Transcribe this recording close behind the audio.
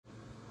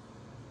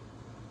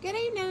Good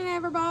evening,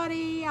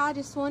 everybody. I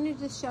just wanted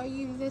to show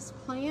you this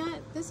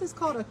plant. This is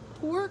called a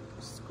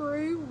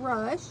corkscrew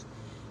rush.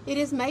 It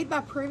is made by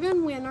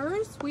Proven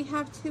Winners. We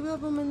have 2 of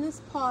them in this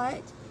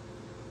pot.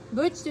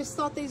 Butch just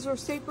thought these were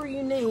super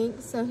unique,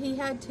 so he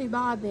had to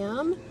buy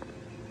them.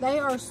 They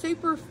are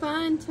super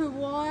fun to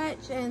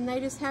watch, and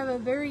they just have a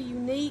very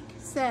unique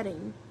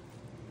setting.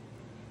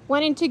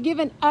 Wanting to give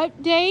an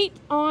update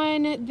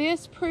on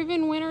this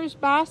Proven Winners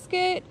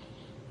basket.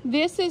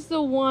 This is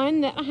the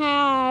one that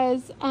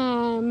has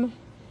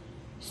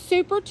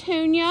Super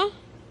Tunia,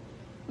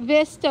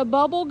 Vista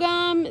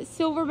Bubblegum,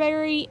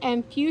 Silverberry,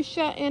 and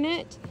Fuchsia in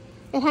it.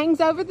 It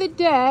hangs over the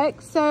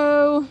deck,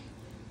 so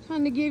I'm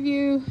trying to give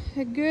you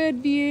a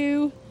good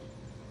view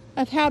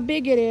of how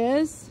big it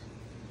is.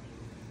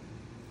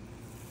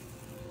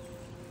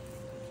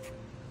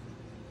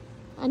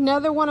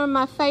 Another one of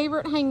my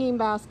favorite hanging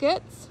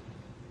baskets.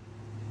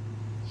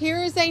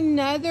 Here is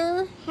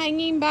another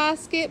hanging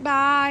basket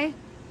by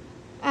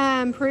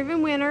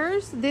Proven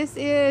Winners. This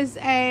is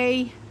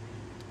a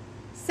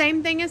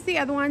same thing as the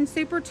other one.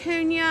 Super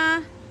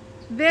Tunia,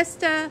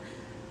 Vista,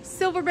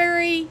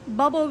 Silverberry,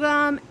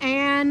 Bubblegum,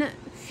 and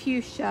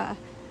Fuchsia.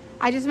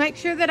 I just make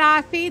sure that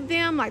I feed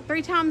them like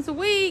 3 times a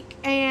week,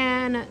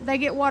 and they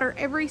get water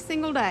every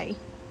single day.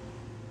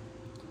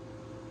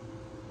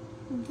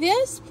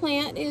 This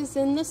plant is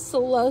in the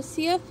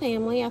Celosia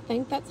family. I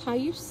think that's how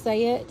you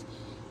say it.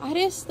 I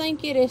just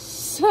think it is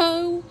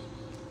so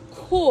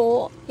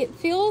cool. It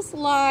feels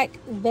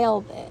like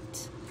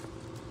velvet,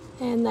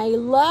 and they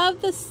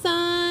love the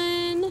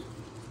sun,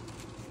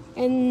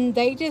 and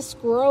they just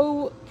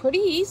grow pretty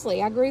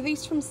easily. I grew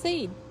these from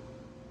seed.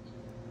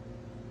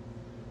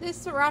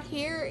 This right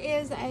here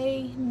is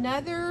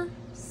another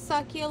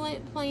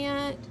succulent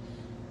plant.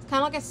 It's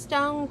kind of like a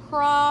stone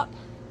crop.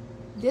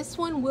 This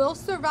one will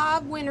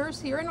survive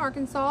winters here in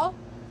Arkansas,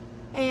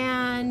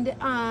 and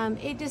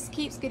it just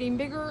keeps getting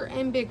bigger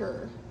and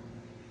bigger.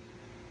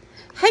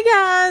 Hey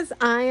guys,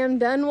 I am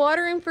done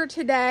watering for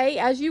today.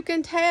 As you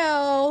can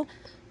tell,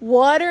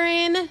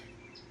 watering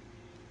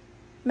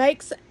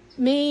makes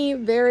me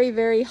very,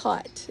 very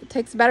hot. It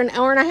takes about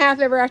 1.5 hours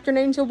every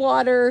afternoon to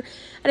water.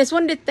 I just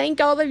wanted to thank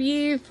all of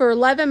you for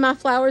loving my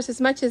flowers as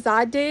much as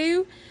I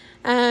do.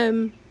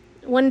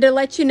 Wanted to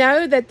let you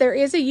know that there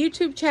is a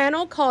YouTube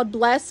channel called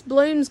Bless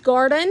Blooms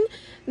Garden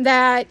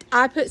that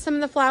I put some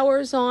of the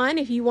flowers on,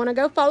 if you want to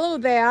go follow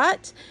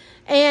that.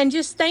 And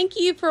just thank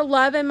you for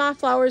loving my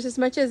flowers as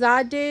much as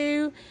I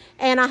do.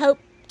 And I hope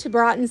to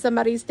brighten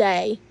somebody's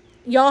day.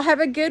 Y'all have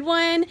a good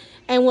one,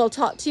 and we'll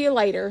talk to you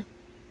later.